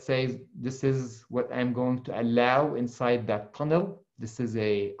ACL that says, this is what I'm going to allow inside that tunnel. This is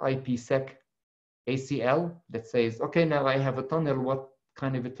a IPsec ACL that says, okay, now I have a tunnel. What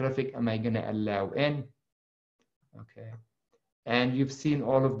kind of a traffic am I going to allow in? Okay. And you've seen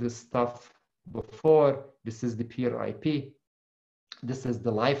all of this stuff before. This is the peer IP. This is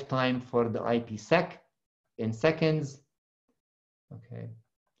the lifetime for the IPsec in seconds. Okay.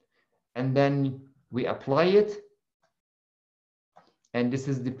 And then we apply it. And this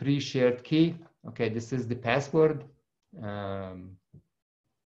is the pre-shared key. Okay, this is the password.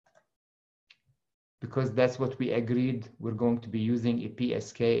 Because that's what we agreed, we're going to be using a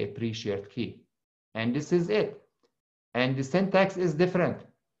PSK, a pre-shared key. And this is it. And the syntax is different,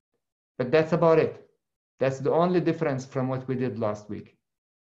 but that's about it. That's the only difference from what we did last week.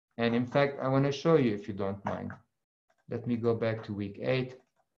 And in fact, I want to show you, if you don't mind. Let me go back to week 8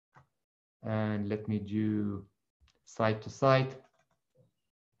 and let me do site to site.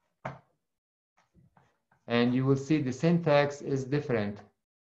 And you will see the syntax is different.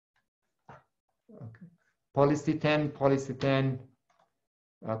 Okay. Policy 10.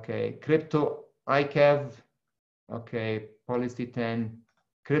 Okay, crypto ICAV. Okay, policy 10.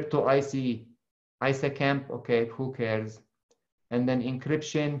 Crypto ISA camp. Okay, who cares? And then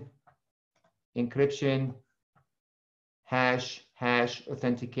encryption, hash,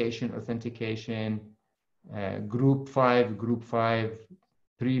 authentication, group 5,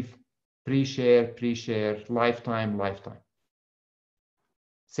 pre-share, lifetime.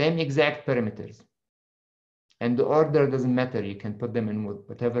 Same exact parameters. And the order doesn't matter. You can put them in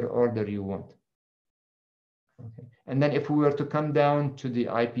whatever order you want. Okay. And then if we were to come down to the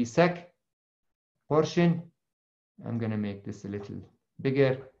IPsec portion, I'm going to make this a little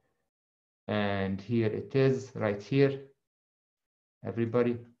bigger. And here it is, right here,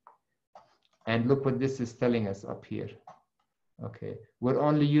 everybody. And look what this is telling us up here. Okay, we're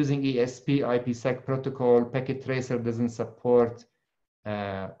only using ESP IPsec protocol. Packet tracer doesn't support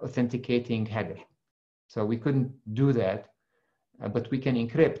authenticating header. So we couldn't do that, but we can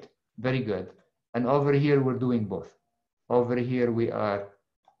encrypt. Very good. And over here, we're doing both. Over here, we are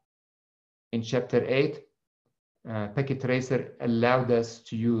in chapter 8. Packet tracer allowed us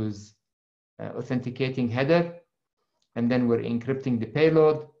to use authenticating header, and then we're encrypting the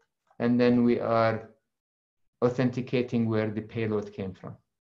payload, and then we are authenticating where the payload came from.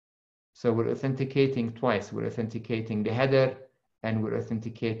 So we're authenticating twice. We're authenticating the header, and we're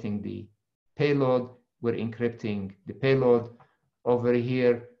authenticating the payload. We're encrypting the payload. Over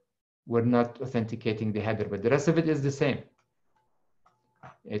here, we're not authenticating the header, but the rest of it is the same.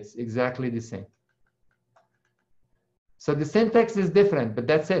 It's exactly the same. So the syntax is different, but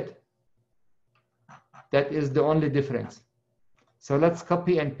that's it. That is the only difference. So let's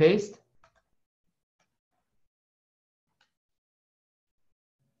copy and paste.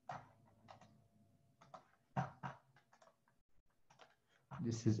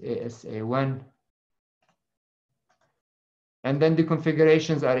 This is ASA1. And then the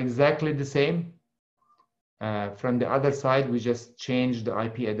configurations are exactly the same. From the other side, we just changed the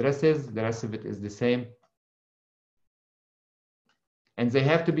IP addresses. The rest of it is the same. And they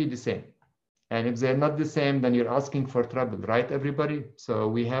have to be the same. And if they're not the same, then you're asking for trouble, right, everybody? So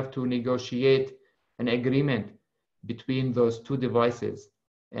we have to negotiate an agreement between those two devices.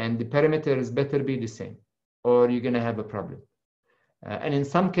 And the parameters better be the same, or you're going to have a problem. And in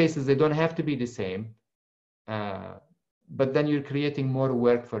some cases, they don't have to be the same. But then you're creating more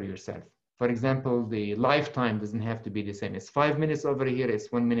work for yourself. For example, the lifetime doesn't have to be the same. It's 5 minutes over here,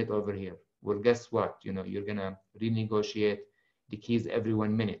 it's 1 minute over here. Well, guess what? You know, you're gonna renegotiate the keys every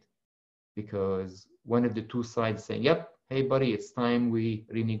 1 minute because one of the two sides saying, yep, hey buddy, it's time we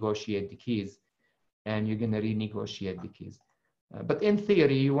renegotiate the keys, and you're gonna renegotiate the keys. But in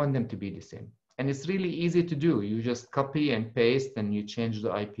theory, you want them to be the same. And it's really easy to do. You just copy and paste and you change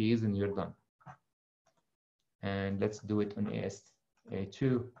the IPs and you're done. And let's do it on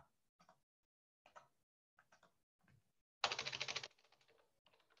ASA2.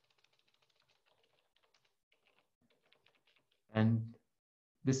 And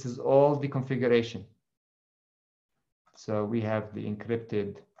this is all the configuration. So we have the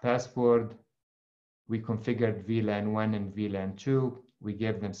encrypted password. We configured VLAN 1 and VLAN 2. We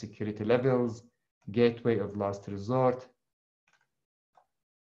gave them security levels, gateway of last resort.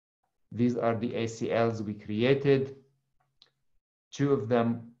 These are the ACLs we created. 2 of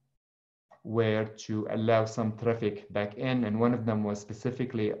them were to allow some traffic back in, and one of them was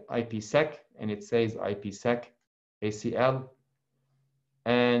specifically IPsec, and it says IPsec ACL.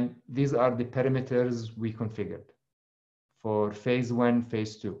 And these are the parameters we configured for phase 1,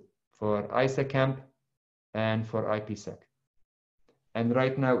 phase 2, for ISACamp and for IPsec. And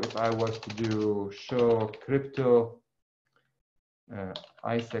right now, if I was to do show crypto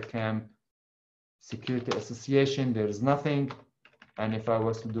ISACamp security association, there is nothing. And if I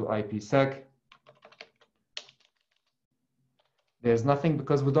was to do IPsec, there's nothing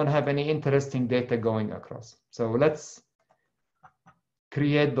because we don't have any interesting data going across. So let's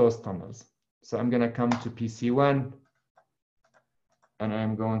create those tunnels. So I'm going to come to PC1 and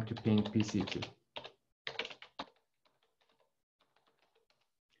I'm going to ping PC2.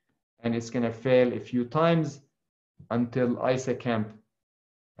 And it's going to fail a few times until ISACamp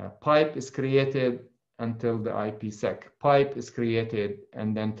pipe is created, until the IPsec pipe is created,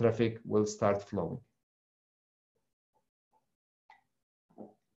 and then traffic will start flowing.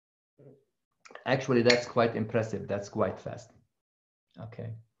 Actually, that's quite impressive. That's quite fast.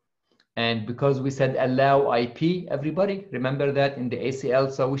 Okay. And because we said allow IP, everybody, remember that in the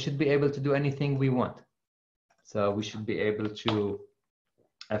ACL, so we should be able to do anything we want. So we should be able to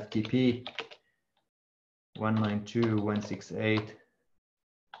FTP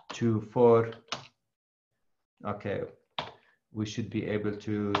 192.168.2.4. Okay, we should be able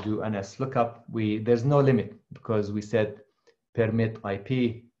to do NS lookup. There's no limit because we said permit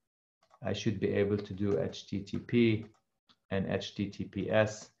IP. I should be able to do HTTP and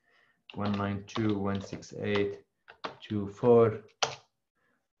HTTPS 192.168.2.4.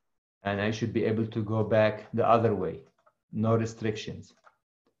 And I should be able to go back the other way. No restrictions.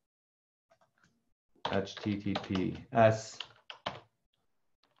 HTTPS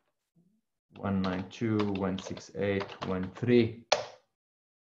 192.168.1.3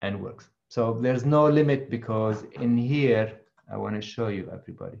 and works. So there's no limit because in here, I want to show you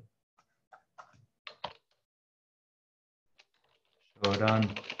everybody. Show run.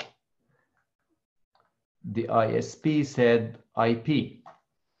 The ISP said IP.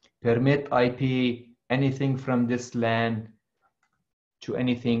 Permit IP anything from this LAN to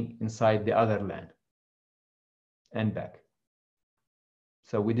anything inside the other LAN and back.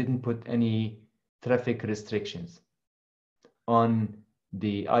 So we didn't put any traffic restrictions on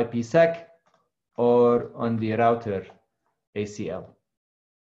the IPsec or on the router ACL.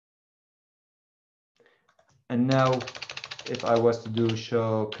 And now if I was to do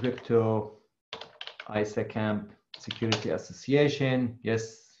show crypto ISACamp security association,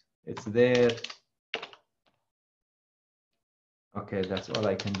 yes, it's there. Okay, that's all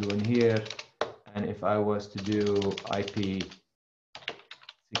I can do in here. And if I was to do IP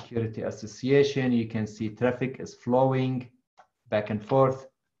security association, you can see traffic is flowing back and forth.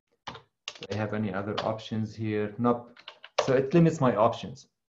 Do I have any other options here? Nope. So it limits my options.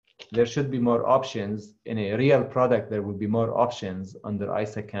 there should be more options. In a real product, there will be more options under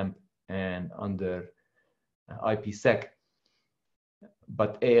ISACAMP and under IPsec.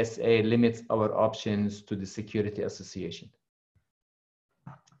 But ASA limits our options to the Security Association.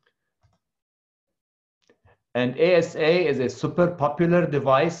 And ASA is a super popular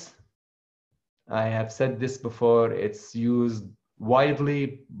device. I have said this before, it's used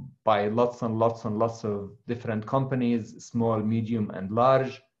widely by lots and lots and lots of different companies, small, medium, and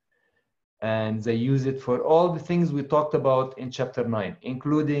large. And they use it for all the things we talked about in chapter 9,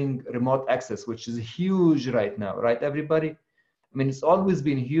 including remote access, which is huge right now, right, everybody? I mean, it's always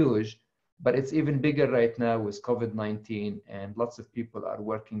been huge, but it's even bigger right now with COVID-19, and lots of people are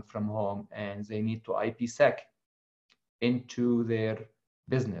working from home and they need to IPsec into their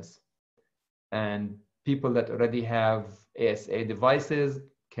business. And people that already have ASA devices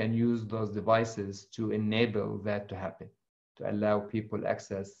can use those devices to enable that to happen, to allow people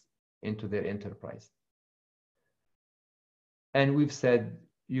access into their enterprise. And we've said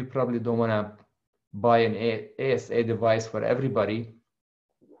you probably don't want to buy an ASA device for everybody.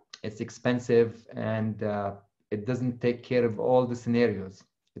 It's expensive and it doesn't take care of all the scenarios.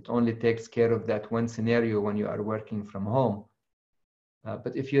 It only takes care of that one scenario when you are working from home.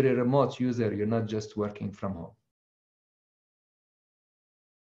 But if you're a remote user, you're not just working from home.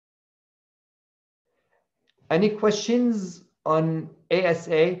 Any questions on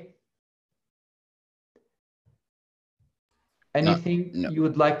ASA? Anything No. you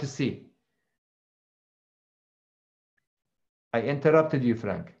would like to see? I interrupted you,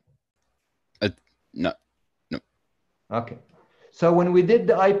 Frank. No. Okay. So when we did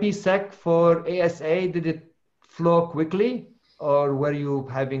the IPsec for ASA, did it flow quickly, or were you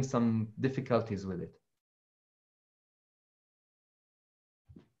having some difficulties with it?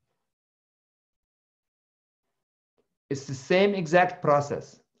 It's the same exact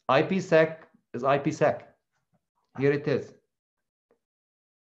process. IPsec is IPsec. Here it is.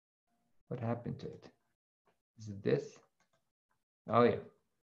 What happened to it? Is it this? Oh yeah.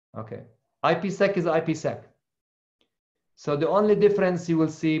 Okay. IPsec is IPsec. So the only difference you will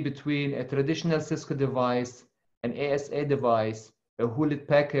see between a traditional Cisco device, an ASA device, a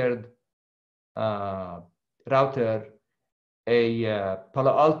Hewlett-Packard router, a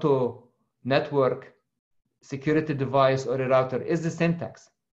Palo Alto network security device or a router is the syntax.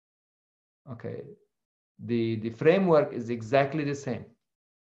 Okay. The framework is exactly the same.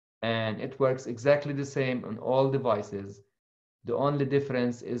 And it works exactly the same on all devices. The only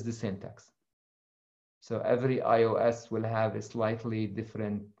difference is the syntax. So every iOS will have a slightly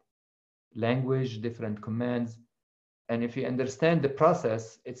different language, different commands. And if you understand the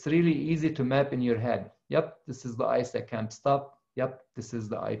process, it's really easy to map in your head. Yep, this is the ISACAMP stuff. Yep, this is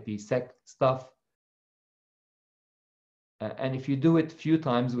the IPsec stuff. And if you do it a few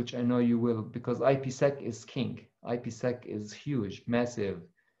times, which I know you will, because IPsec is king. IPsec is huge, massive.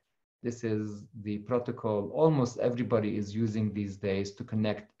 This is the protocol almost everybody is using these days to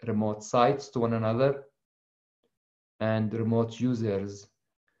connect remote sites to one another and remote users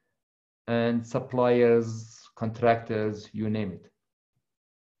and suppliers, contractors, you name it.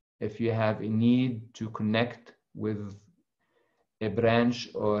 If you have a need to connect with a branch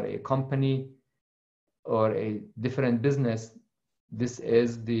or a company or a different business, this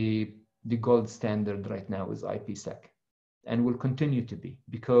is the gold standard right now is IPsec. And will continue to be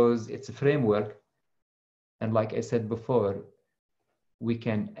because it's a framework. And like I said before, we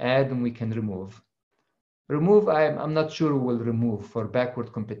can add and we can remove. Remove, I'm not sure we'll remove for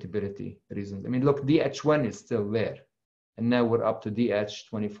backward compatibility reasons. I mean, look, DH1 is still there. And now we're up to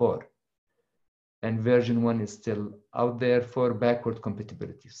DH24. And version 1 is still out there for backward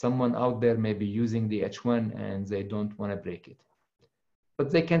compatibility. Someone out there may be using DH1 and they don't want to break it.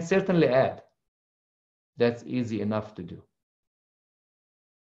 But they can certainly add. That's easy enough to do.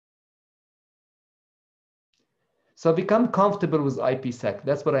 So become comfortable with IPsec.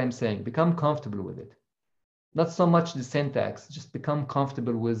 That's what I'm saying. Become comfortable with it. Not so much the syntax, just become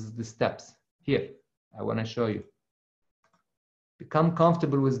comfortable with the steps. Here, I want to show you. Become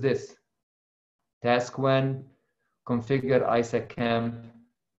comfortable with this. Task 1, configure ISACAMP.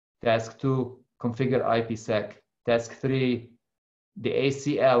 Task 2, configure IPsec. Task 3, the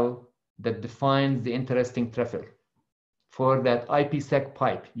ACL that defines the interesting traffic. For that IPsec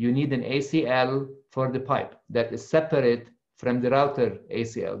pipe, you need an ACL for the pipe that is separate from the router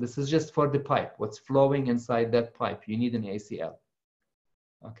ACL. This is just for the pipe, what's flowing inside that pipe. You need an ACL.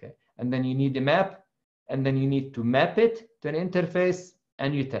 Okay, and then you need a map, and then you need to map it to an interface,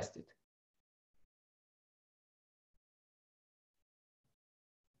 and you test it.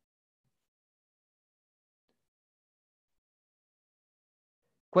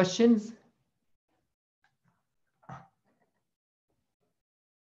 Questions?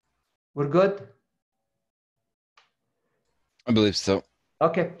 We're good? I believe so.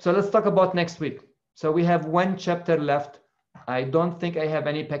 Okay, so let's talk about next week. So we have one chapter left. I don't think I have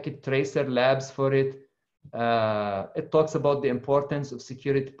any packet tracer labs for it. It talks about the importance of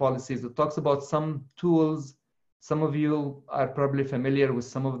security policies. It talks about some tools. Some of you are probably familiar with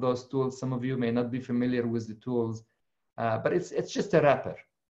some of those tools. Some of you may not be familiar with the tools, but it's just a wrapper.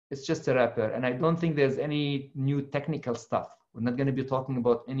 It's just a wrapper. And I don't think there's any new technical stuff. We're not going to be talking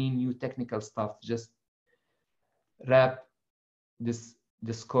about any new technical stuff. Just wrap this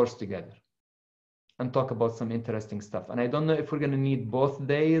course together and talk about some interesting stuff. And I don't know if we're going to need both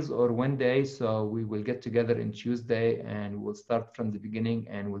days or one day. So we will get together on Tuesday and we'll start from the beginning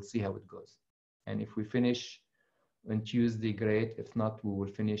and we'll see how it goes. And if we finish on Tuesday, great. If not, we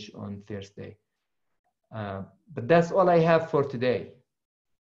will finish on Thursday. But that's all I have for today.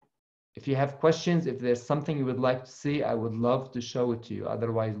 If you have questions, if there's something you would like to see, I would love to show it to you.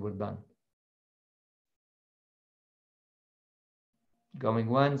 Otherwise, we're done. Going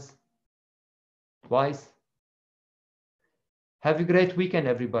once, twice. Have a great weekend,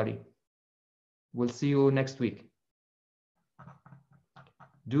 everybody. We'll see you next week.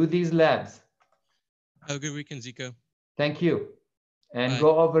 Do these labs. Have a good weekend, Zico. Thank you. And Bye.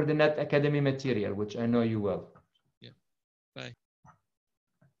 go over the Net Academy material, which I know you will. Yeah. Bye.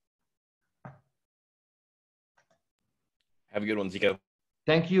 Have a good one, Zico.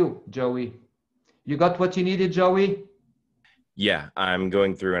 Thank you, Joey. You got what you needed, Joey? Yeah, I'm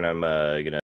going through and I'm gonna